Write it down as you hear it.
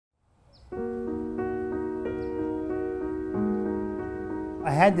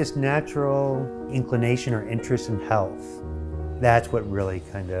I had this natural inclination or interest in health. That's what really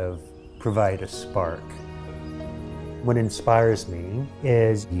kind of provided a spark. What inspires me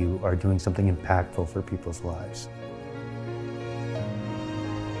is you are doing something impactful for people's lives.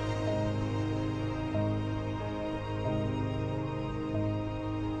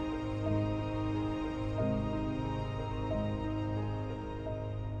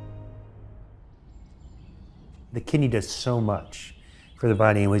 The kidney does so much for the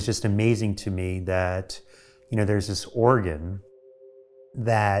body. It was just amazing to me that, there's this organ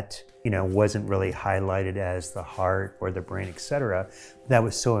that, wasn't really highlighted as the heart or the brain, etc. That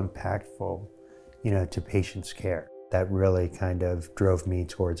was so impactful, to patients' care. That really kind of drove me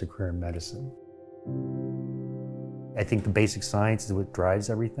towards a career in medicine. I think the basic science is what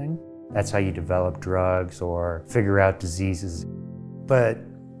drives everything. That's how you develop drugs or figure out diseases. But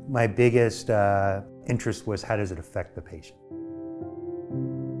my biggest interest was, how does it affect the patient?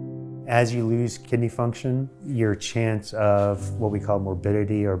 As you lose kidney function, your chance of what we call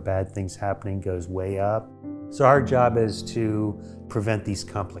morbidity or bad things happening goes way up. So our job is to prevent these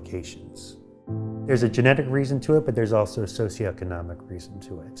complications. There's a genetic reason to it, but there's also a socioeconomic reason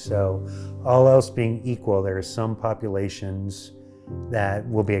to it. So all else being equal, there are some populations that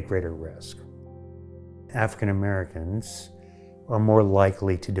will be at greater risk. African Americans are more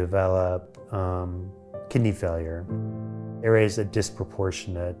likely to develop kidney failure. There is a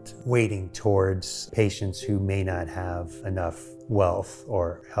disproportionate weighting towards patients who may not have enough wealth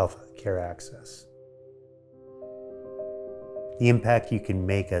or health care access. The impact you can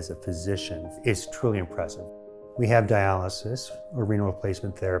make as a physician is truly impressive. We have dialysis, or renal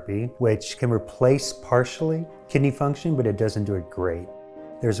replacement therapy, which can replace partially kidney function, but it doesn't do it great.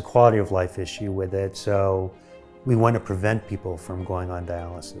 There's a quality of life issue with it, so we want to prevent people from going on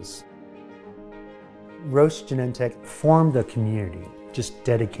dialysis. Roche Genentech formed a community just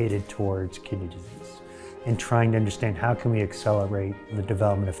dedicated towards kidney disease and trying to understand how can we accelerate the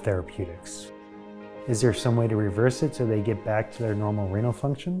development of therapeutics. Is there some way to reverse it so they get back to their normal renal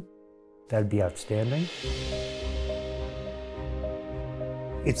function? That'd be outstanding.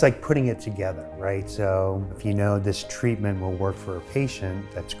 It's like putting it together, right? So if this treatment will work for a patient,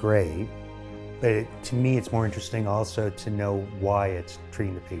 that's great. But to me, it's more interesting also to know why it's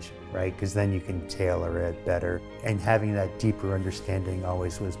treating the patient, right? Because then you can tailor it better. And having that deeper understanding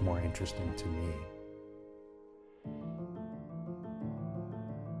always was more interesting to me.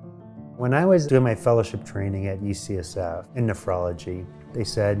 When I was doing my fellowship training at UCSF in nephrology, they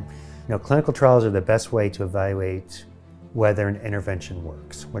said, clinical trials are the best way to evaluate whether an intervention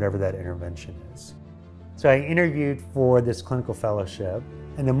works, whatever that intervention is. So I interviewed for this clinical fellowship.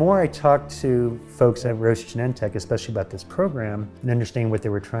 And the more I talked to folks at Roche Genentech, especially about this program, and understanding what they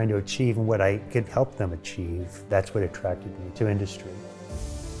were trying to achieve and what I could help them achieve, that's what attracted me to industry.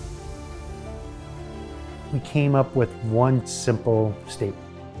 We came up with one simple statement: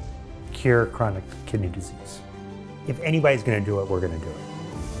 cure chronic kidney disease. If anybody's going to do it, we're going to do it.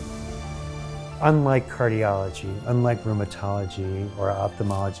 Unlike cardiology, unlike rheumatology or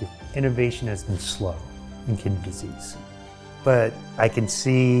ophthalmology, innovation has been slow in kidney disease. But I can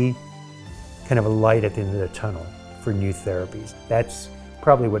see kind of a light at the end of the tunnel for new therapies. That's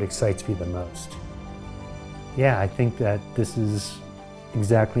probably what excites me the most. Yeah, I think that this is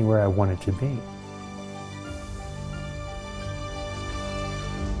exactly where I wanted to be.